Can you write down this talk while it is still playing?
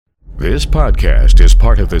This podcast is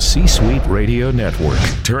part of the C-Suite Radio Network,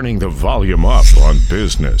 turning the volume up on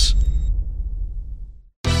business.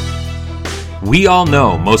 We all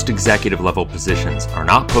know most executive level positions are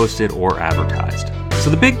not posted or advertised. So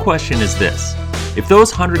the big question is this: if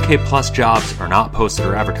those 100K plus jobs are not posted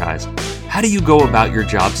or advertised, how do you go about your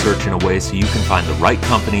job search in a way so you can find the right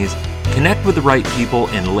companies, connect with the right people,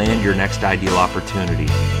 and land your next ideal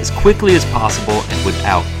opportunity as quickly as possible and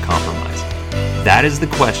without compromise? That is the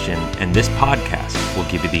question, and this podcast will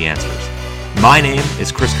give you the answers. My name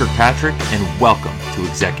is Chris Kirkpatrick, and welcome to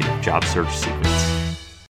Executive Job Search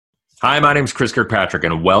Secrets. Hi, my name is Chris Kirkpatrick,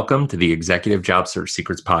 and welcome to the Executive Job Search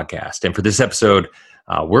Secrets podcast. And for this episode,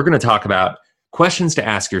 we're going to talk about questions to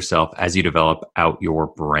ask yourself as you develop out your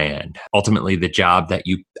brand. Ultimately, the job that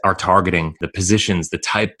you are targeting, the positions, the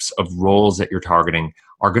types of roles that you're targeting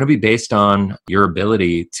are going to be based on your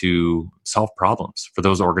ability to solve problems for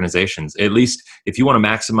those organizations. At least if you want to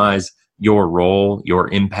maximize your role, your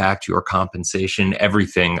impact, your compensation,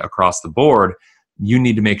 everything across the board, you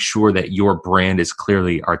need to make sure that your brand is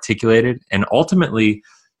clearly articulated, and ultimately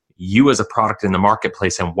you as a product in the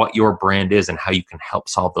marketplace and what your brand is and how you can help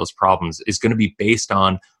solve those problems is going to be based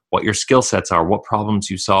on what your skill sets are, what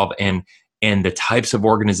problems you solve, and the types of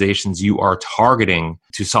organizations you are targeting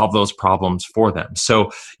to solve those problems for them.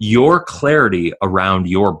 So your clarity around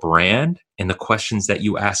your brand and the questions that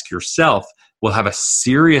you ask yourself will have a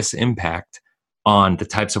serious impact on the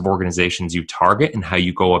types of organizations you target and how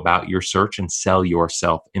you go about your search and sell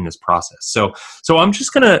yourself in this process. So I'm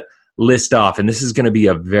just going to list off, and this is going to be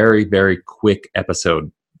a very, very quick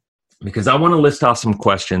episode because I want to list off some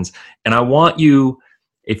questions, and I want you,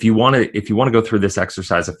 if you want to go through this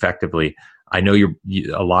exercise effectively, I know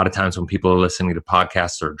a lot of times when people are listening to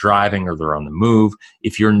podcasts, they're driving or they're on the move.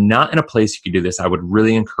 If you're not in a place you can do this, I would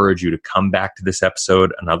really encourage you to come back to this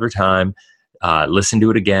episode another time, listen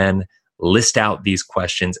to it again, list out these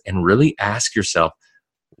questions, and really ask yourself,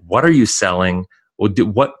 what are you selling?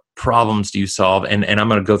 What problems do you solve? And I'm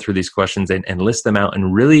going to go through these questions and list them out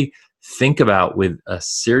and really think about, with a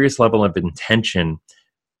serious level of intention,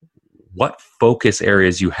 what focus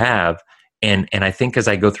areas you have. And I think as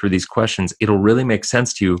I go through these questions, it'll really make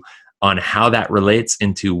sense to you on how that relates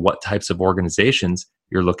into what types of organizations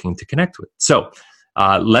you're looking to connect with. So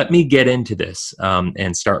let me get into this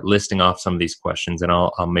and start listing off some of these questions, and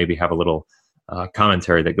I'll maybe have a little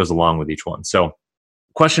commentary that goes along with each one. So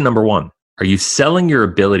question number one: are you selling your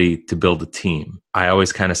ability to build a team? I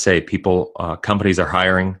always kind of say companies are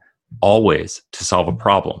hiring always to solve a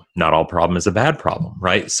problem. Not all problem is a bad problem,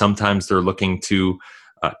 right? Sometimes they're looking to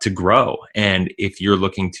grow. And if you're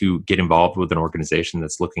looking to get involved with an organization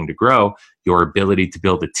that's looking to grow, your ability to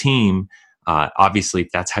build a team, obviously,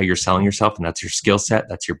 if that's how you're selling yourself and that's your skill set,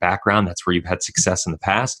 that's your background, that's where you've had success in the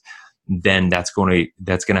past, then that's going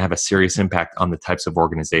to have a serious impact on the types of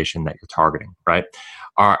organization that you're targeting, right?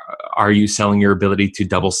 Are you selling your ability to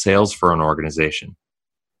double sales for an organization?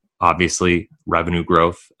 Obviously, revenue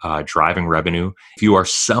growth, driving revenue. If you are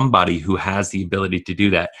somebody who has the ability to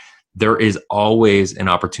do that, there is always an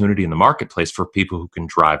opportunity in the marketplace for people who can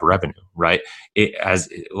drive revenue, right?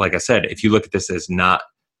 Like I said, if you look at this as not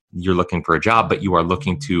you're looking for a job, but you are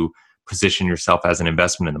looking to position yourself as an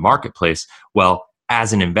investment in the marketplace, well,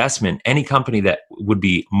 as an investment, any company that would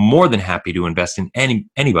be more than happy to invest in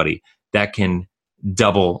anybody that can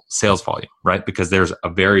double sales volume, right? Because there's a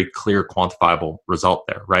very clear quantifiable result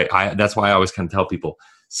there, right? That's why I always kind of tell people,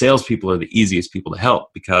 salespeople are the easiest people to help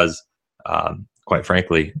because quite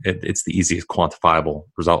frankly, it's the easiest quantifiable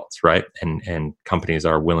results, right? And companies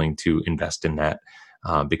are willing to invest in that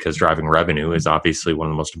because driving revenue is obviously one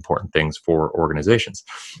of the most important things for organizations.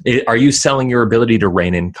 Are you selling your ability to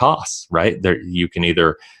rein in costs, right? You can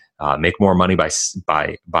either make more money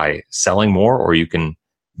by selling more, or you can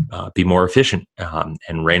be more efficient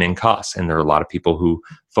and rein in costs. And there are a lot of people who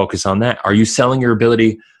focus on that. Are you selling your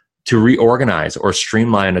ability to reorganize or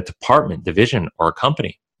streamline a department, division, or a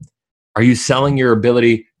company? Are you selling your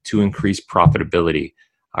ability to increase profitability?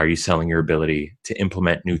 Are you selling your ability to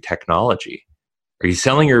implement new technology? Are you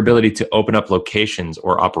selling your ability to open up locations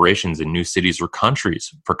or operations in new cities or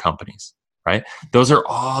countries for companies, right? Those are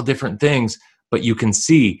all different things, but you can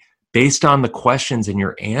see based on the questions and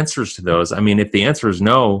your answers to those. I mean, if the answer is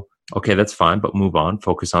no, okay, that's fine, but move on.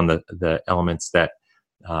 Focus on the elements that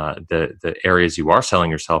the areas you are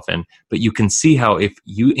selling yourself in. But you can see how if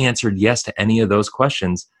you answered yes to any of those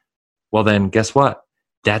questions, well, then guess what?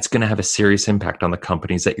 That's going to have a serious impact on the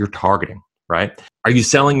companies that you're targeting, right? Are you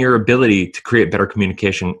selling your ability to create better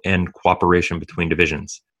communication and cooperation between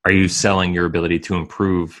divisions? Are you selling your ability to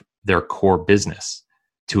improve their core business,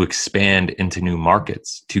 to expand into new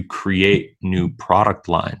markets, to create new product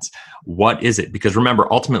lines? What is it? Because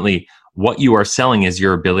remember, ultimately, what you are selling is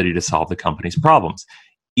your ability to solve the company's problems,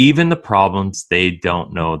 even the problems they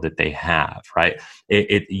don't know that they have, right?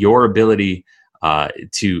 Your ability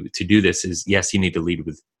to do this is, yes, you need to lead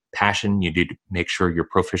with passion. You need to make sure you're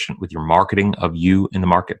proficient with your marketing of you in the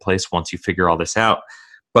marketplace once you figure all this out.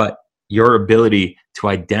 But your ability to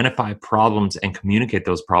identify problems and communicate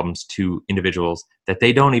those problems to individuals that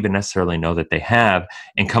they don't even necessarily know that they have,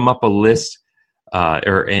 and come up a list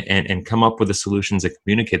and come up with the solutions and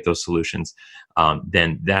communicate those solutions,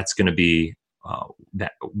 then that's going to be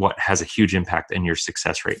what has a huge impact in your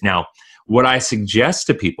success rate. Now, what I suggest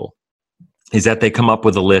to people is that they come up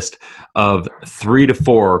with a list of 3 to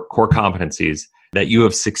 4 core competencies that you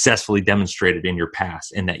have successfully demonstrated in your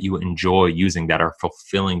past and that you enjoy using, that are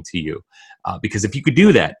fulfilling to you. Because if you could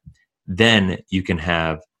do that, then you can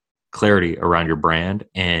have clarity around your brand,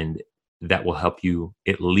 and that will help you,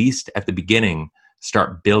 at least at the beginning,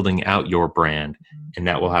 start building out your brand, and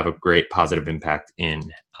that will have a great positive impact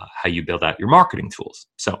in how you build out your marketing tools.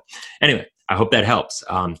 So anyway, I hope that helps.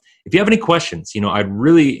 If you have any questions, I'd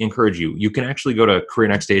really encourage you. You can actually go to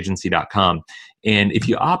careernextagency.com. And if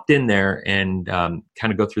you opt in there and kind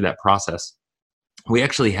of go through that process, we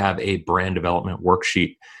actually have a brand development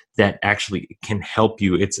worksheet that actually can help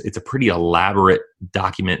you. It's a pretty elaborate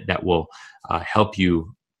document that will help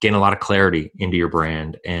you gain a lot of clarity into your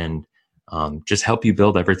brand and just help you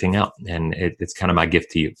build everything out. And it's kind of my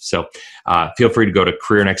gift to you. So feel free to go to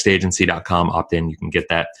careernextagency.com, opt in. You can get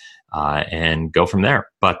that and go from there.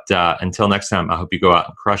 But until next time, I hope you go out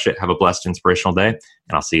and crush it. Have a blessed, inspirational day, and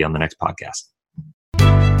I'll see you on the next podcast.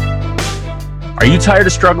 Are you tired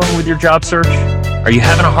of struggling with your job search? Are you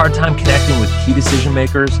having a hard time connecting with key decision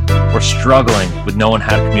makers, or struggling with knowing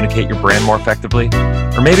how to communicate your brand more effectively?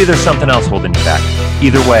 Or maybe there's something else holding you back.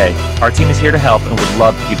 Either way, our team is here to help and would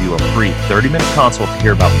love to give you a free 30-minute consult to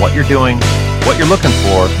hear about what you're doing, what you're looking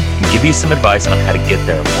for, and give you some advice on how to get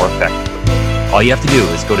there more effectively. All you have to do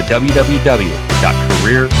is go to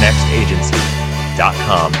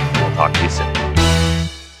www.careernextagency.com, and we'll talk to you soon.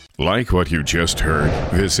 Like what you just heard?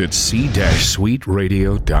 Visit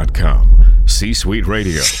c-suiteradio.com. C-Suite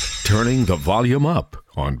Radio, turning the volume up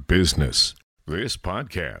on business. This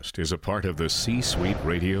podcast is a part of the C-Suite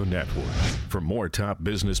Radio Network. For more top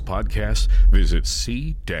business podcasts, visit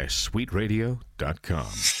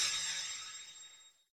c-suiteradio.com.